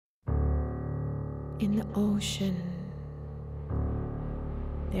In the ocean,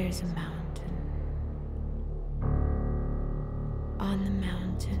 there's a mountain. On the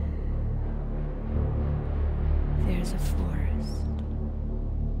mountain, there's a forest.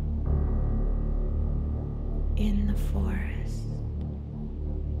 In the forest.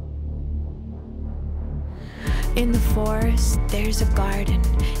 In the forest, there's a garden.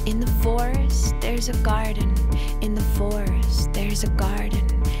 In the forest, there's a garden. In the forest, there's a garden.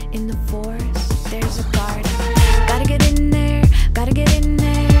 In the forest, there's a garden. Gotta get in there, gotta get in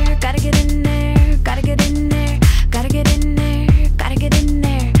there, gotta get in there, gotta get in there, gotta get in there, gotta get in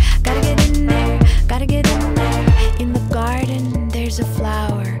there, gotta get in there, gotta get in there. In the garden, there's a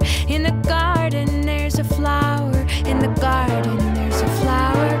flower. In the garden, there's a flower. In the garden, there's a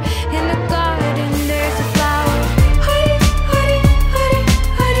flower. In the garden, there's a flower. Hurry, hurry, hurry,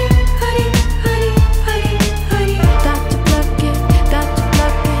 hurry, hurry, hurry, hurry, hurry. Got to pluck it, got to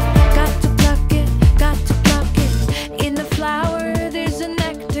pluck it, got to pluck it, got to pluck it. In the flower, there's a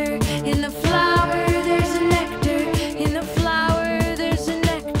nectar. In the flower, there's a nectar. In the flower, there's a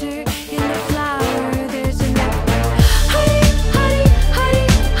nectar. In the flower, there's a nectar. Hurry, hurry, hurry,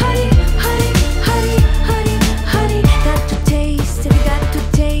 hurry, hurry, hurry, hurry, hurry. Got to taste it, got to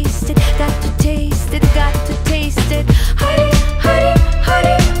taste it, got to taste it, got to taste it. Hurry, hurry,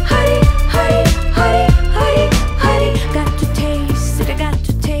 hurry, hurry, hurry, hurry, hurry, hurry. Got to taste it, I got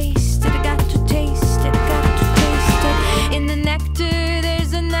to taste it, I got to taste it, I got to taste it. In the nectar,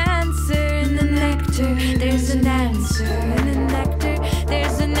 there's an answer. In the nectar, there's an answer. In the nectar,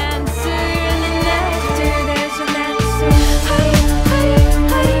 there's an answer. In the nectar, there's an answer. Hurry, hurry,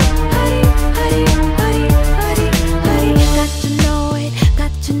 hurry, hurry, hurry, hurry, hurry, hurry. Got to know it,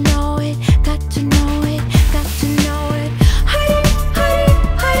 got to know it, got to know it, got to know it. Hurry, hurry,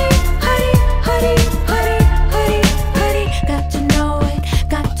 hurry, hurry, hurry, hurry, hurry, hurry. Got to know it,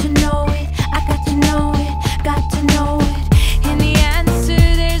 got to know it, I got to know it, got to know it. In the answer,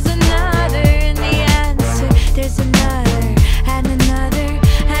 there's another. In the answer, there's another, and another,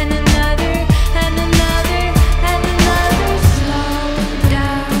 and another, and another, and another. Slow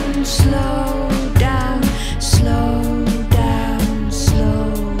down, slow down, slow down,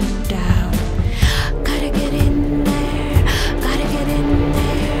 slow down. Gotta get in there, gotta get in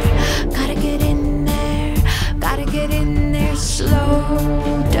there, gotta get in there, gotta get in there. Slow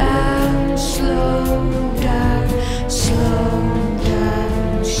down, slow down, slow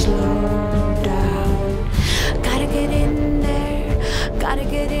down, slow down. Gotta get in there, gotta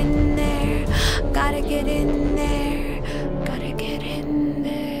get in there, gotta get in there, gotta get in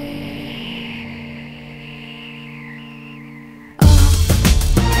there.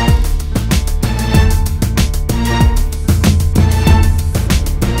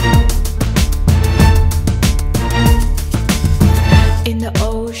 In the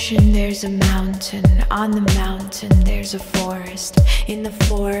ocean, there's a mountain. On the mountain, there's a forest. In the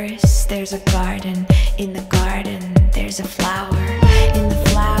forest, there's a garden. In the garden, there's a flower. In the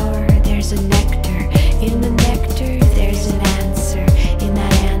flower, there's a nectar. In the nectar,